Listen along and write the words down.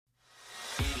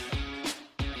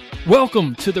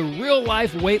Welcome to the Real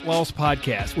Life Weight Loss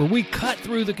Podcast, where we cut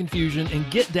through the confusion and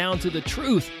get down to the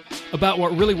truth about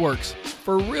what really works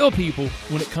for real people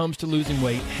when it comes to losing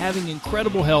weight, having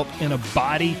incredible health, and a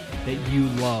body that you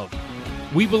love.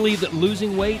 We believe that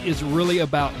losing weight is really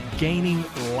about gaining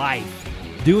life,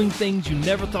 doing things you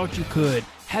never thought you could,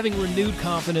 having renewed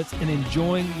confidence, and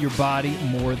enjoying your body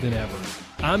more than ever.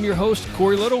 I'm your host,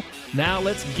 Corey Little. Now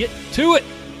let's get to it.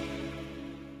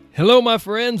 Hello, my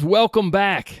friends. Welcome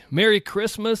back. Merry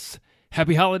Christmas,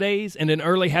 Happy Holidays, and an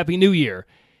early Happy New Year.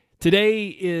 Today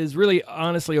is really,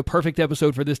 honestly, a perfect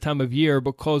episode for this time of year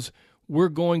because we're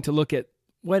going to look at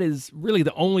what is really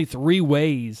the only three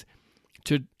ways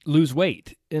to lose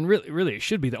weight. And really, it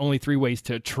should be the only three ways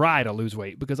to try to lose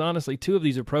weight because, honestly, two of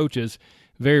these approaches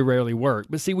very rarely work.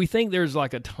 But see, we think there's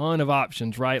like a ton of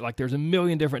options, right? Like there's a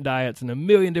million different diets and a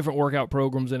million different workout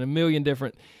programs and a million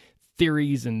different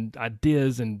theories and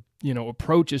ideas and,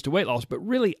 approaches to weight loss, but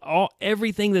really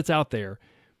everything that's out there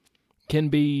can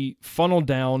be funneled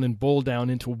down and boiled down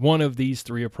into one of these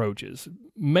three approaches,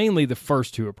 mainly the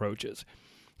first two approaches.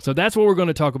 So that's what we're going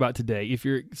to talk about today. If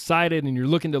you're excited and you're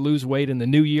looking to lose weight in the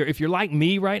new year, if you're like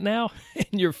me right now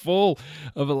and you're full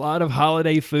of a lot of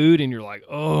holiday food and you're like,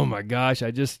 oh my gosh,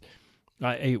 I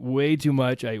ate way too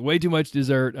much. I ate way too much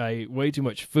dessert. I ate way too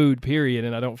much food, period.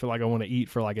 And I don't feel like I want to eat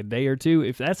for like a day or two.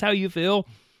 If that's how you feel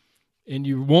and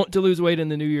you want to lose weight in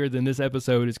the new year, then this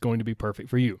episode is going to be perfect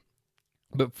for you.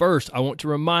 But first, I want to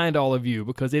remind all of you,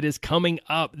 because it is coming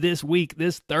up this week,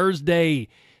 this Thursday,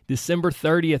 December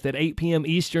 30th at 8 p.m.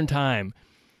 Eastern Time,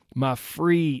 my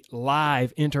free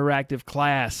live interactive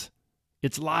class.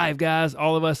 It's live, guys,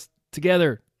 all of us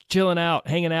together, chilling out,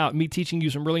 hanging out, me teaching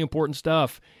you some really important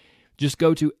stuff. Just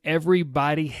go to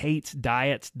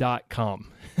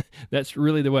everybodyhatesdiets.com. That's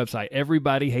really the website,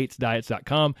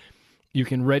 everybodyhatesdiets.com. You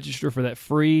can register for that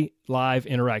free live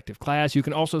interactive class. You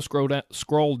can also scroll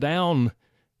down.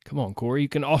 Come on, Corey. You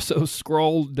can also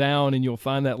scroll down and you'll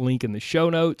find that link in the show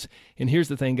notes. And here's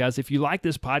the thing, guys. If you like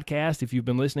this podcast, if you've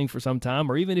been listening for some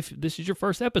time, or even if this is your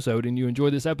first episode and you enjoy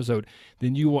this episode,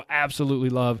 then you will absolutely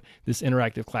love this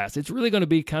interactive class. It's really going to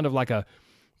be kind of like a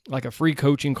free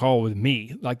coaching call with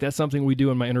me. Like that's something we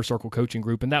do in my Inner Circle coaching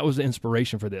group, and that was the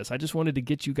inspiration for this. I just wanted to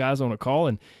get you guys on a call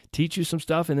and teach you some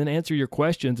stuff and then answer your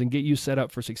questions and get you set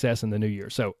up for success in the new year.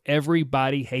 So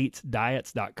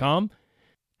everybodyhatesdiets.com,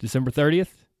 December 30th,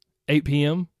 8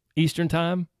 p.m. Eastern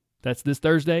Time. That's this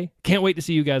Thursday. Can't wait to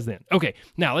see you guys then. Okay,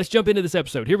 now let's jump into this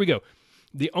episode. Here we go.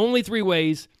 The only three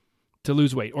ways to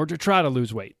lose weight or to try to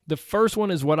lose weight. The first one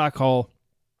is what I call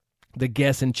the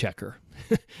guess and checker.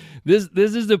 This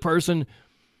is the person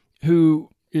who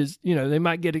is, they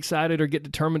might get excited or get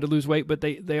determined to lose weight, but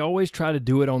they always try to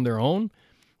do it on their own.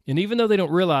 And even though they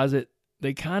don't realize it,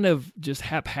 they kind of just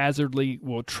haphazardly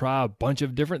will try a bunch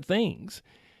of different things,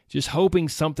 just hoping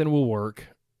something will work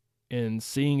and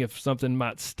seeing if something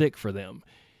might stick for them.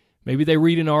 Maybe they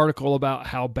read an article about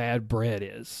how bad bread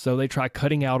is, so they try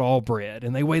cutting out all bread,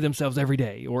 and they weigh themselves every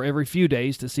day or every few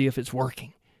days to see if it's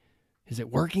working. Is it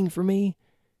working for me?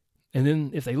 And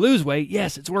then if they lose weight,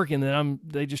 yes, it's working. Then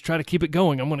they just try to keep it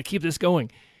going. I'm going to keep this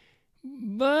going.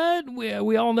 But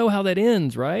we all know how that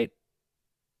ends, right?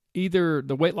 Either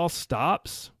the weight loss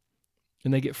stops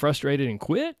and they get frustrated and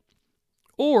quit,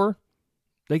 or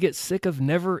they get sick of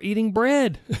never eating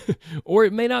bread. Or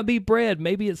it may not be bread.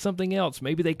 Maybe it's something else.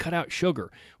 Maybe they cut out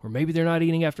sugar, or maybe they're not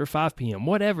eating after 5 p.m.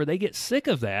 Whatever. They get sick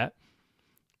of that,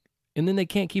 and then they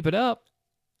can't keep it up,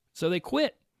 so they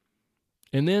quit.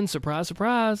 And then, surprise,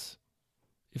 surprise,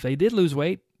 if they did lose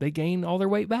weight, they gain all their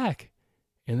weight back.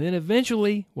 And then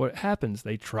eventually, what happens?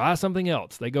 They try something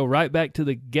else. They go right back to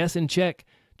the guess and check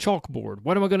chalkboard.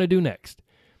 What am I going to do next?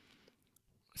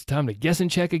 It's time to guess and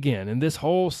check again. And this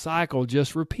whole cycle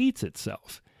just repeats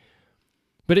itself.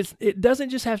 But it doesn't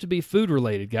just have to be food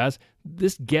related, guys.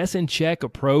 This guess and check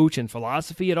approach and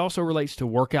philosophy, it also relates to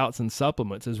workouts and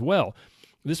supplements as well.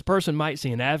 This person might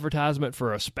see an advertisement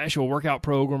for a special workout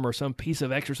program or some piece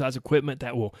of exercise equipment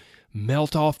that will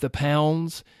melt off the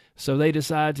pounds. So they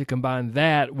decide to combine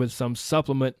that with some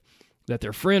supplement that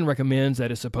their friend recommends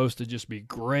that is supposed to just be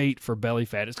great for belly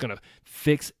fat. It's going to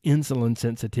fix insulin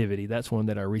sensitivity. That's one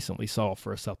that I recently saw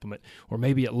for a supplement. Or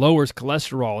maybe it lowers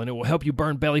cholesterol and it will help you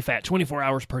burn belly fat 24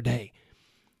 hours per day.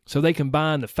 So they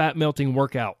combine the fat melting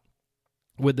workout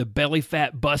with the belly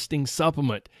fat busting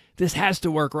supplement. This has to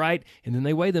work, right? And then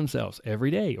they weigh themselves every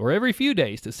day or every few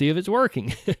days to see if it's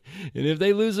working. And if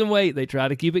they lose some weight, they try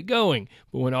to keep it going.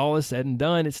 But when all is said and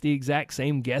done, it's the exact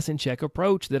same guess and check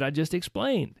approach that I just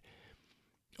explained.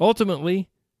 Ultimately,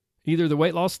 either the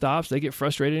weight loss stops, they get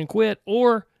frustrated and quit,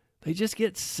 or they just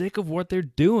get sick of what they're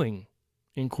doing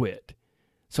and quit.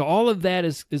 So all of that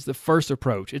is the first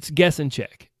approach. It's guess and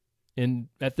check. And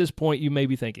at this point, you may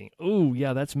be thinking, oh,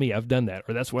 yeah, that's me. I've done that.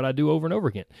 Or that's what I do over and over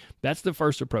again. That's the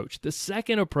first approach. The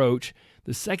second approach,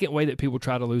 the second way that people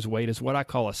try to lose weight is what I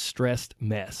call a stressed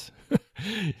mess.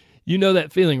 You know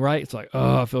that feeling, right? It's like,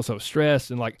 oh, I feel so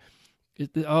stressed. And like,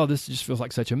 this just feels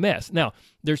like such a mess. Now,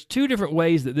 there's two different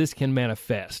ways that this can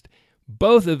manifest.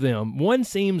 Both of them, one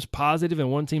seems positive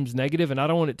and one seems negative, and I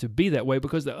don't want it to be that way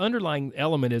because the underlying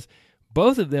element is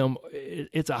both of them,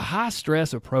 it's a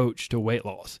high-stress approach to weight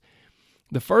loss.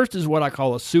 The first is what I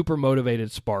call a super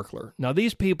motivated sparkler. Now,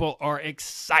 these people are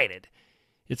excited.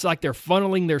 It's like they're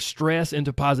funneling their stress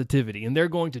into positivity, and they're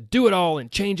going to do it all and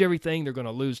change everything. They're going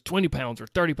to lose 20 pounds or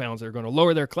 30 pounds. They're going to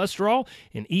lower their cholesterol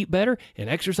and eat better and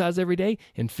exercise every day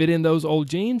and fit in those old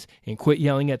jeans and quit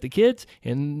yelling at the kids.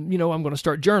 And, I'm going to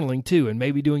start journaling too and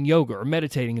maybe doing yoga or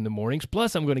meditating in the mornings.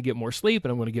 Plus, I'm going to get more sleep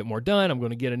and I'm going to get more done. I'm going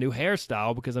to get a new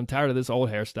hairstyle because I'm tired of this old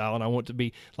hairstyle and I want to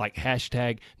be like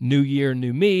hashtag New Year,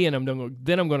 New Me. And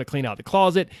then I'm going to clean out the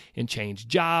closet and change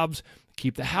jobs.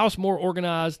 Keep the house more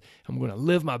organized. I'm going to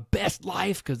live my best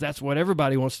life because that's what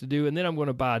everybody wants to do. And then I'm going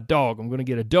to buy a dog. I'm going to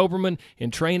get a Doberman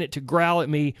and train it to growl at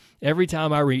me every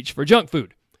time I reach for junk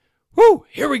food. Woo!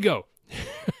 Here we go.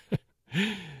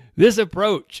 This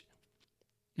approach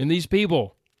and these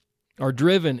people are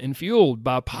driven and fueled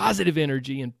by positive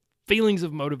energy and feelings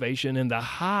of motivation and the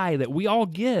high that we all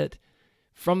get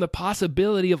from the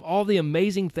possibility of all the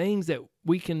amazing things that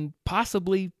we can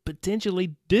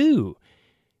potentially do.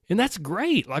 And that's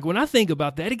great. Like when I think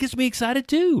about that, it gets me excited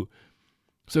too.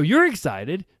 So you're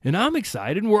excited and I'm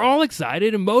excited and we're all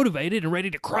excited and motivated and ready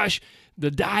to crush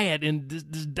the diet and this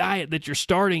diet that you're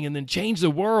starting and then change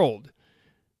the world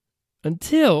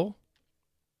until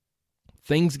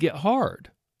things get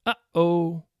hard.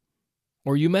 Uh-oh.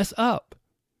 Or you mess up.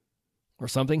 Or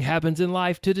something happens in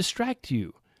life to distract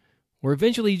you. Or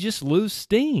eventually you just lose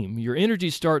steam. Your energy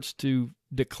starts to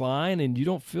decline and you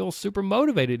don't feel super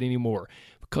motivated anymore.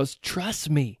 Because trust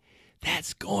me,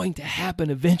 that's going to happen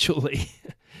eventually.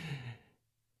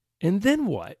 And then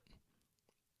what?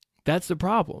 That's the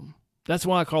problem. That's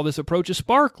why I call this approach a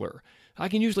sparkler. I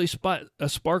can usually spot a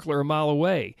sparkler a mile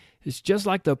away. It's just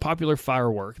like the popular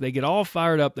firework. They get all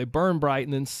fired up, they burn bright,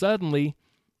 and then suddenly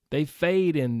they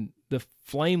fade and the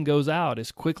flame goes out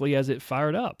as quickly as it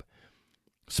fired up.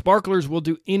 Sparklers will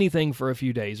do anything for a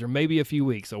few days or maybe a few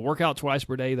weeks. They'll work out twice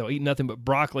per day. They'll eat nothing but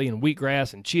broccoli and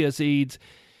wheatgrass and chia seeds.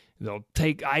 They'll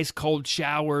take ice-cold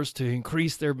showers to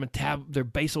increase their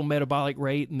basal metabolic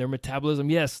rate and their metabolism.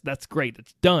 Yes, that's great.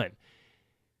 It's done.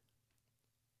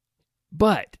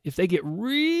 But if they get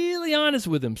really honest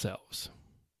with themselves,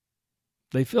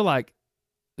 they feel like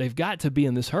they've got to be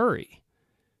in this hurry.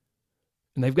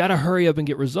 And they've got to hurry up and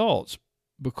get results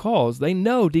because they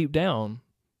know deep down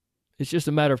it's just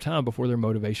a matter of time before their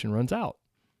motivation runs out.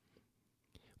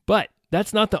 But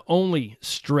that's not the only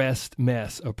stressed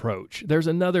mess approach. There's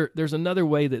another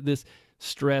way that this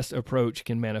stress approach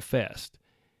can manifest.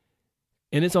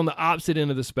 And it's on the opposite end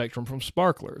of the spectrum from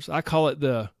sparklers. I call it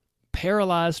the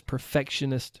paralyzed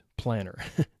perfectionist planner.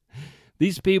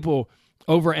 These people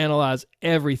overanalyze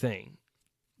everything.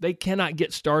 They cannot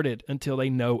get started until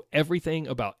they know everything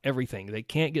about everything. They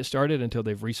can't get started until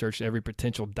they've researched every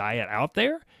potential diet out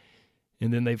there.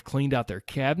 And then they've cleaned out their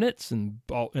cabinets and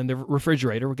their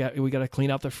refrigerator. We got to clean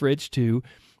out the fridge too.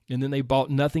 And then they bought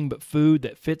nothing but food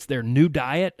that fits their new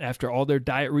diet after all their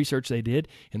diet research they did.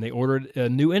 And they ordered a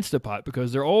new Instapot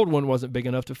because their old one wasn't big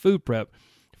enough to food prep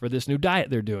for this new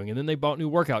diet they're doing. And then they bought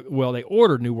they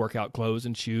ordered new workout clothes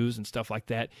and shoes and stuff like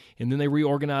that. And then they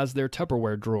reorganized their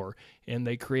Tupperware drawer. And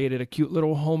they created a cute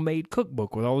little homemade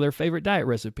cookbook with all their favorite diet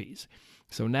recipes.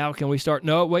 So now can we start?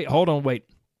 No, wait, hold on, wait.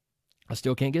 I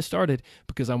still can't get started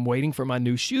because I'm waiting for my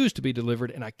new shoes to be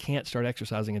delivered and I can't start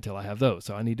exercising until I have those.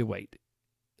 So I need to wait.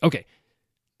 Okay.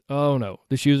 Oh no,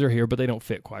 the shoes are here, but they don't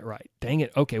fit quite right. Dang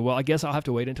it. Okay, well, I guess I'll have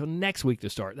to wait until next week to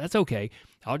start. That's okay.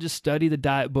 I'll just study the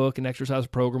diet book and exercise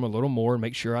program a little more and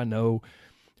make sure I know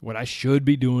what I should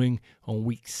be doing on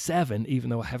week 7, even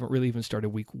though I haven't really even started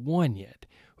week 1 yet.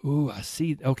 Ooh, I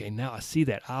see. Okay, now I see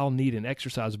that I'll need an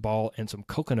exercise ball and some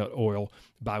coconut oil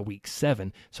by week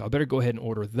 7. So I better go ahead and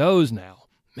order those now.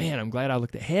 Man, I'm glad I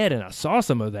looked ahead and I saw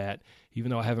some of that,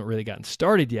 even though I haven't really gotten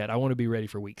started yet. I want to be ready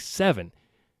for week 7.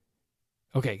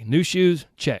 Okay, new shoes,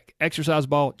 check. Exercise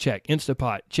ball, check.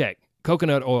 Instapot, check.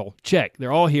 Coconut oil, check.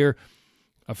 They're all here.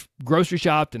 I've grocery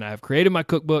shopped and I've created my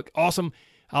cookbook. Awesome.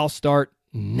 I'll start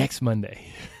next Monday.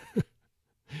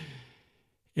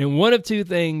 And one of two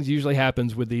things usually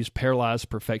happens with these paralyzed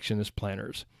perfectionist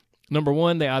planners. Number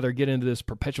one, they either get into this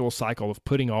perpetual cycle of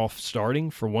putting off starting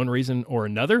for one reason or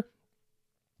another.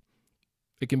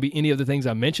 It can be any of the things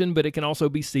I mentioned, but it can also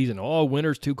be seasonal. Oh,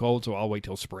 winter's too cold, so I'll wait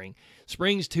till spring.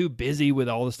 Spring's too busy with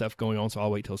all the stuff going on, so I'll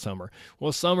wait till summer.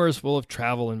 Well, summer is full of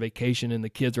travel and vacation, and the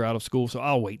kids are out of school, so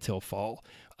I'll wait till fall.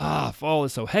 Fall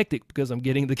is so hectic because I'm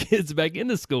getting the kids back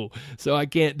into school, so I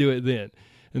can't do it then.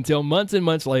 Until months and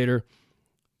months later,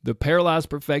 the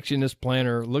paralyzed perfectionist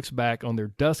planner looks back on their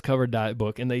dust-covered diet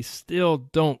book, and they still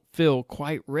don't feel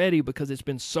quite ready because it's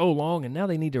been so long, and now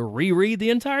they need to reread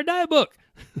the entire diet book.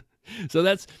 So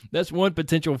that's one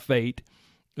potential fate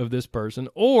of this person.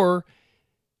 Or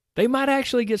they might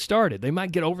actually get started. They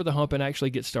might get over the hump and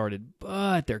actually get started,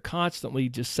 but they're constantly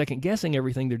just second-guessing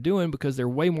everything they're doing because they're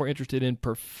way more interested in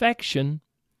perfection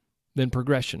than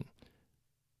progression.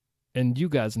 And you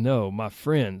guys know, my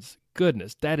friends,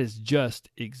 goodness, that is just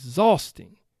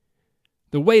exhausting.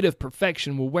 The weight of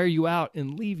perfection will wear you out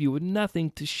and leave you with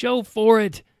nothing to show for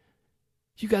it.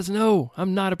 You guys know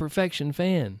I'm not a perfection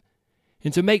fan.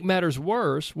 And to make matters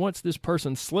worse, once this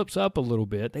person slips up a little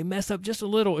bit, they mess up just a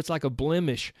little. It's like a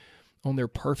blemish on their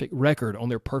perfect record, on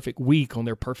their perfect week, on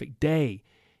their perfect day.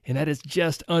 And that is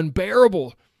just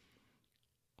unbearable.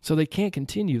 So they can't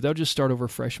continue. They'll just start over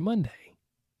fresh Monday.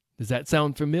 Does that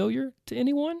sound familiar to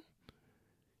anyone?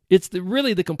 It's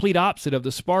really the complete opposite of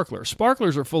the sparkler.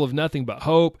 Sparklers are full of nothing but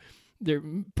hope. There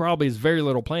probably is very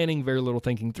little planning, very little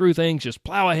thinking through things. Just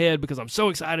plow ahead because I'm so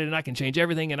excited and I can change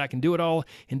everything and I can do it all.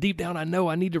 And deep down, I know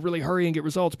I need to really hurry and get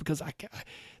results because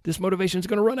this motivation is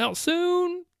going to run out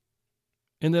soon.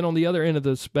 And then on the other end of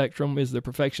the spectrum is the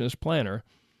perfectionist planner.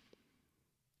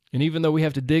 And even though we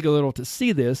have to dig a little to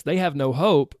see this, they have no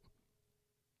hope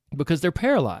because they're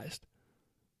paralyzed.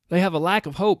 They have a lack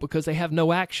of hope because they have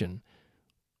no action.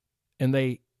 And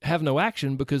they have no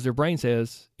action because their brain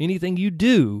says anything you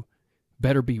do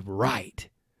better be right.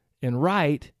 And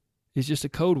right is just a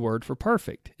code word for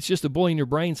perfect. It's just a bully in your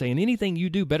brain saying anything you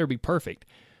do better be perfect.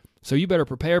 So you better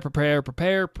prepare.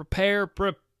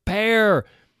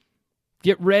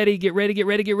 Get ready.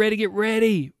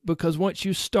 Because once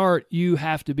you start, you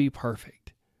have to be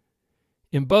perfect.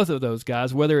 In both of those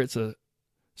guys, whether it's a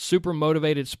super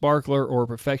motivated sparkler or a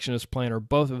perfectionist planner,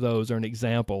 both of those are an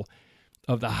example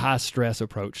of the high stress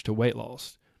approach to weight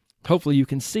loss. Hopefully you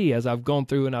can see as I've gone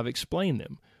through and I've explained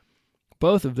them.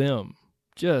 Both of them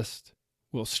just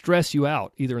will stress you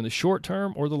out either in the short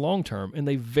term or the long term, and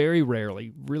they very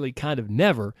rarely, really kind of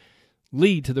never,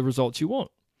 lead to the results you want.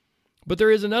 But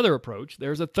there is another approach.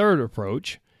 There's a third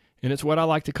approach, and it's what I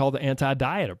like to call the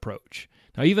anti-diet approach.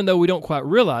 Now, even though we don't quite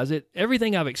realize it,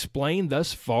 everything I've explained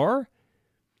thus far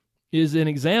is an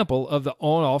example of the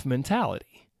on-off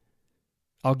mentality.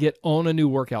 I'll get on a new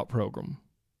workout program.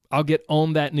 I'll get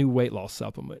on that new weight loss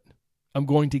supplement. I'm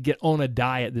going to get on a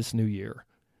diet this new year.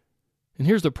 And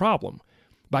here's the problem.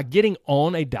 By getting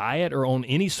on a diet or on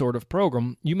any sort of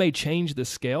program, you may change the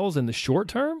scales in the short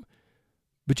term,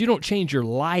 but you don't change your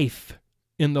life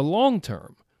in the long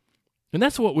term. And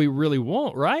that's what we really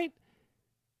want, right?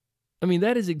 I mean,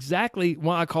 that is exactly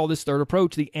why I call this third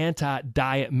approach the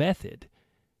anti-diet method.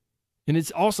 And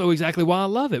it's also exactly why I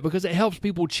love it, because it helps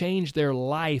people change their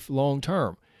life long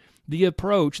term. The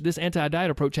approach, this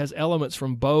anti-diet approach, has elements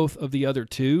from both of the other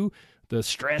two, the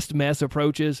stressed mess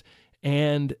approaches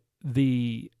and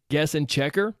the guess and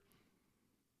checker.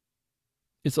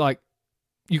 It's like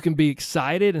you can be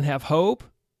excited and have hope,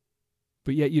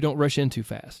 but yet you don't rush in too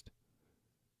fast.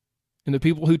 And the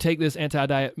people who take this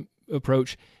anti-diet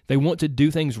approach, they want to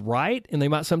do things right, and they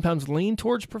might sometimes lean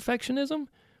towards perfectionism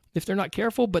if they're not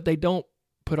careful, but they don't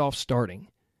put off starting,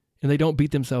 and they don't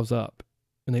beat themselves up,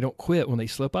 and they don't quit when they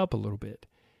slip up a little bit.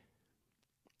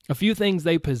 A few things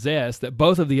they possess that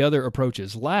both of the other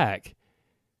approaches lack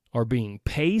are being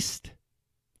paced,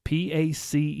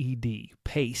 P-A-C-E-D,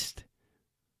 paced,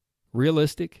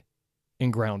 realistic,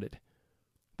 and grounded.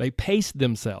 They pace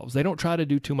themselves. They don't try to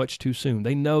do too much too soon.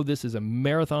 They know this is a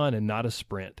marathon and not a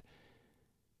sprint.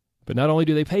 But not only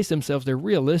do they pace themselves, they're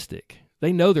realistic.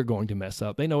 They know they're going to mess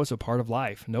up. They know it's a part of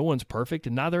life. No one's perfect,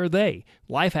 and neither are they.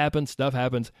 Life happens, stuff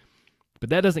happens, but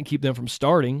that doesn't keep them from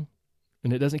starting,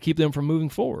 and it doesn't keep them from moving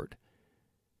forward.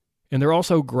 And they're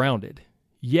also grounded.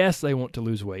 Yes, they want to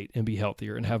lose weight and be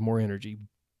healthier and have more energy,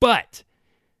 but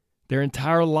their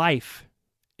entire life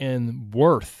and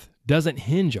worth doesn't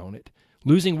hinge on it.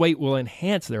 Losing weight will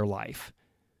enhance their life,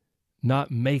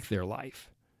 not make their life.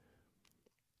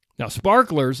 Now,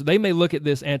 sparklers, they may look at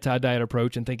this anti-diet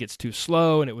approach and think it's too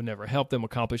slow and it would never help them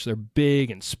accomplish their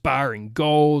big, inspiring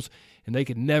goals, and they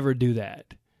could never do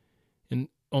that. And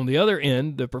on the other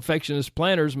end, the perfectionist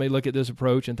planners may look at this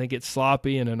approach and think it's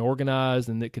sloppy and unorganized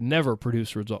and it could never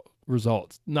produce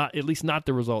results, at least not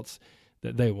the results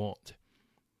that they want.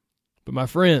 But my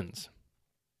friends,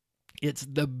 It's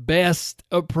the best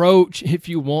approach if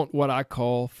you want what I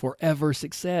call forever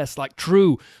success, like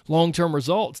true long-term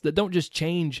results that don't just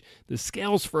change the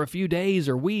scales for a few days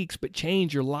or weeks, but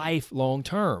change your life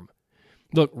long-term.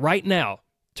 Look, right now,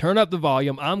 turn up the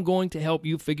volume. I'm going to help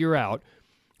you figure out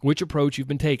which approach you've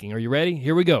been taking. Are you ready?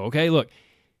 Here we go. Okay, look,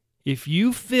 if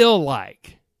you feel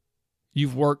like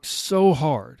you've worked so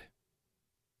hard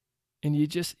and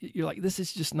you're like, this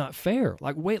is just not fair.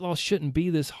 Like, weight loss shouldn't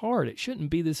be this hard. It shouldn't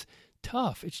be this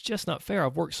tough. It's just not fair.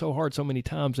 I've worked so hard so many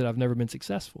times that I've never been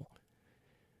successful.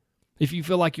 If you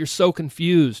feel like you're so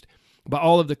confused by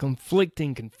all of the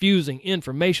conflicting, confusing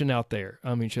information out there.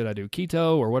 I mean, should I do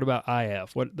keto or what about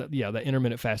IF? The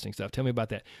intermittent fasting stuff. Tell me about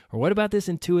that. Or what about this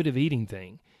intuitive eating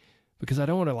thing? Because I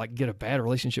don't want to get a bad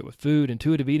relationship with food.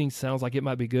 Intuitive eating sounds like it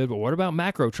might be good, but what about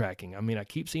macro tracking? I mean, I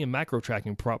keep seeing macro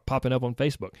tracking popping up on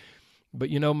Facebook. But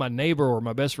my neighbor or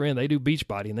my best friend, they do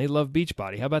Beachbody and they love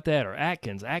Beachbody. How about that? Or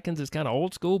Atkins. Atkins is kind of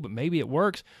old school, but maybe it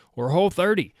works. Or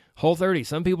Whole30. Whole30.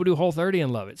 Some people do Whole30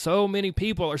 and love it. So many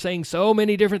people are saying so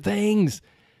many different things.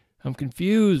 I'm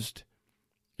confused.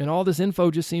 And all this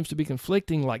info just seems to be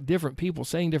conflicting, like different people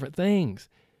saying different things.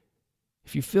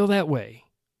 If you feel that way,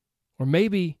 or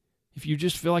maybe if you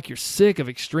just feel like you're sick of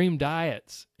extreme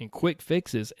diets and quick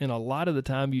fixes, and a lot of the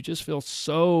time you just feel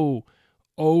so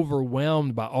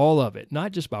overwhelmed by all of it,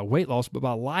 not just by weight loss, but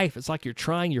by life. It's like you're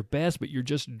trying your best, but you're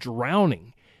just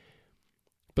drowning.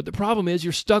 But the problem is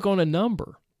you're stuck on a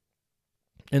number,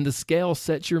 and the scale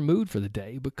sets your mood for the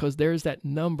day because there's that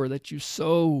number that you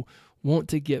so want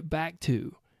to get back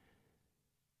to.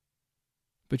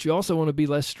 But you also want to be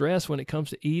less stressed when it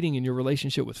comes to eating and your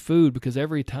relationship with food, because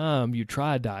every time you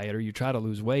try a diet or you try to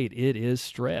lose weight, it is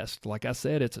stressed. Like I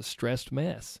said, it's a stressed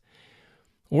mess.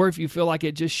 Or if you feel like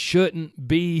it just shouldn't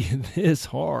be this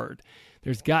hard,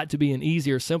 there's got to be an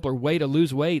easier, simpler way to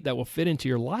lose weight that will fit into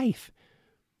your life.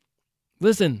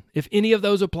 Listen, if any of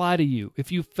those apply to you,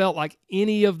 if you felt like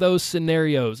any of those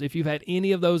scenarios, if you've had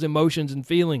any of those emotions and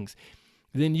feelings,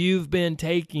 then you've been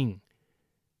taking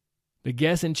the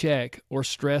guess and check or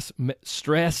stressed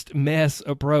mess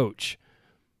approach.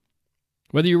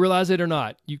 Whether you realize it or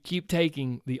not, you keep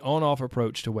taking the on-off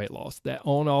approach to weight loss, that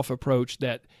on-off approach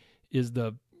that is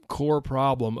the core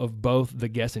problem of both the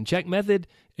guess and check method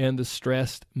and the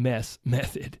stressed mess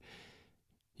method.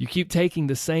 You keep taking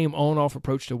the same on-off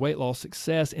approach to weight loss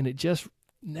success, and it just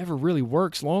never really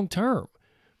works long-term.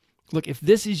 Look, if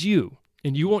this is you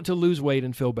and you want to lose weight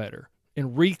and feel better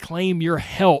and reclaim your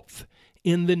health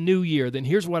in the new year, then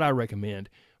here's what I recommend.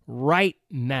 Right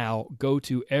now, go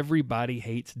to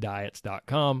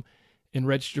everybodyhatesdiets.com and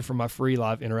register for my free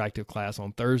live interactive class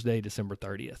on Thursday, December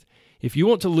 30th. If you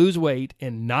want to lose weight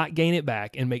and not gain it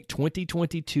back and make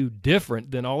 2022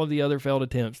 different than all of the other failed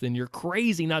attempts, then you're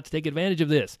crazy not to take advantage of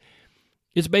this.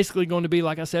 It's basically going to be,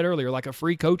 like I said earlier, like a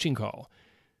free coaching call.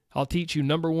 I'll teach you,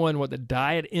 number one, what the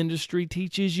diet industry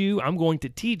teaches you. I'm going to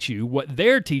teach you what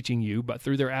they're teaching you, but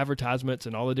through their advertisements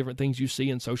and all the different things you see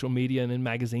in social media and in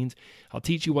magazines. I'll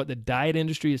teach you what the diet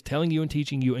industry is telling you and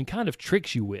teaching you and kind of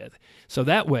tricks you with. So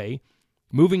that way,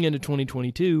 moving into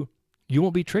 2022, you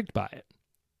won't be tricked by it.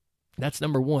 That's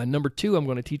number one. Number two, I'm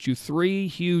going to teach you 3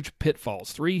 huge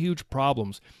pitfalls, 3 huge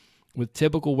problems with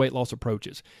typical weight loss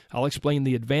approaches. I'll explain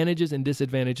the advantages and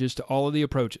disadvantages to all of the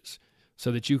approaches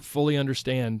so that you fully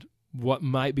understand what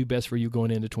might be best for you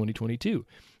going into 2022.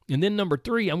 And then number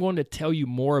 3, I'm going to tell you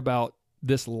more about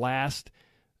this last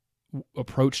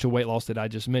approach to weight loss that I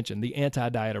just mentioned, the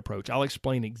anti-diet approach. I'll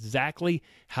explain exactly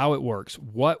how it works,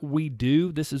 what we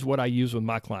do. This is what I use with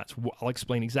my clients. I'll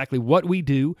explain exactly what we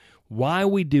do, why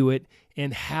we do it,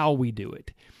 and how we do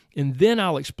it. And then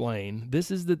I'll explain,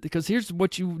 because here's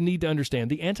what you need to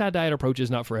understand. The anti-diet approach is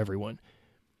not for everyone.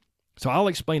 So I'll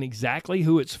explain exactly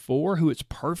who it's for, who it's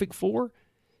perfect for,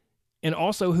 and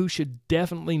also who should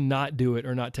definitely not do it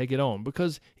or not take it on,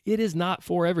 because it is not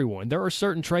for everyone. There are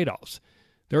certain trade-offs.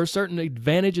 There are certain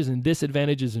advantages and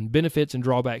disadvantages and benefits and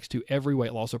drawbacks to every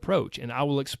weight loss approach, and I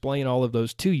will explain all of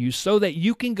those to you so that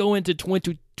you can go into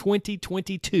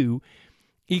 2022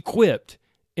 equipped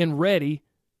and ready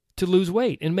to lose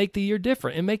weight and make the year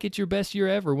different and make it your best year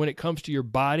ever when it comes to your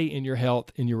body and your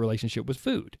health and your relationship with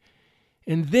food.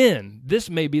 And then, this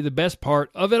may be the best part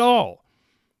of it all.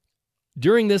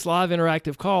 During this live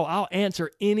interactive call, I'll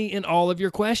answer any and all of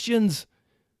your questions.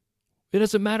 It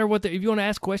doesn't matter if you want to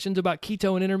ask questions about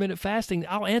keto and intermittent fasting,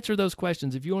 I'll answer those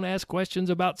questions. If you want to ask questions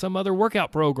about some other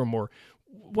workout program or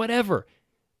whatever,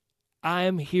 I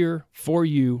am here for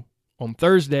you on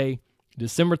Thursday,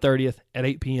 December 30th at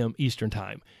 8 p.m. Eastern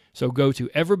Time. So go to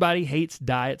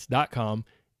everybodyhatesdiets.com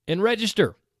and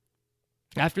register.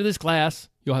 After this class,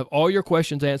 you'll have all your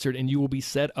questions answered and you will be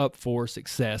set up for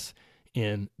success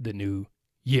in the new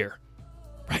year.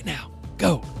 Right now,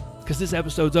 go, because this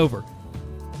episode's over.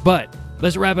 But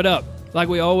let's wrap it up like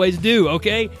we always do,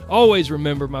 okay? Always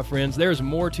remember, my friends, there's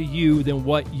more to you than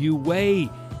what you weigh.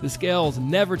 The scales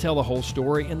never tell the whole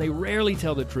story, and they rarely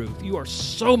tell the truth. You are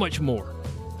so much more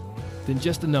than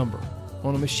just a number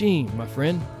on a machine, my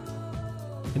friend.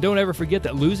 And don't ever forget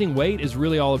that losing weight is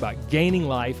really all about gaining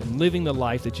life and living the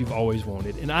life that you've always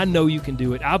wanted. And I know you can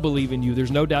do it. I believe in you.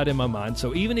 There's no doubt in my mind.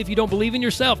 So even if you don't believe in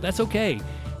yourself, that's okay.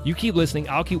 You keep listening.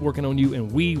 I'll keep working on you,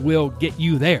 and we will get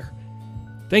you there.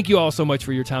 Thank you all so much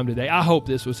for your time today. I hope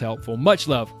this was helpful. Much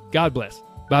love. God bless.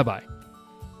 Bye-bye.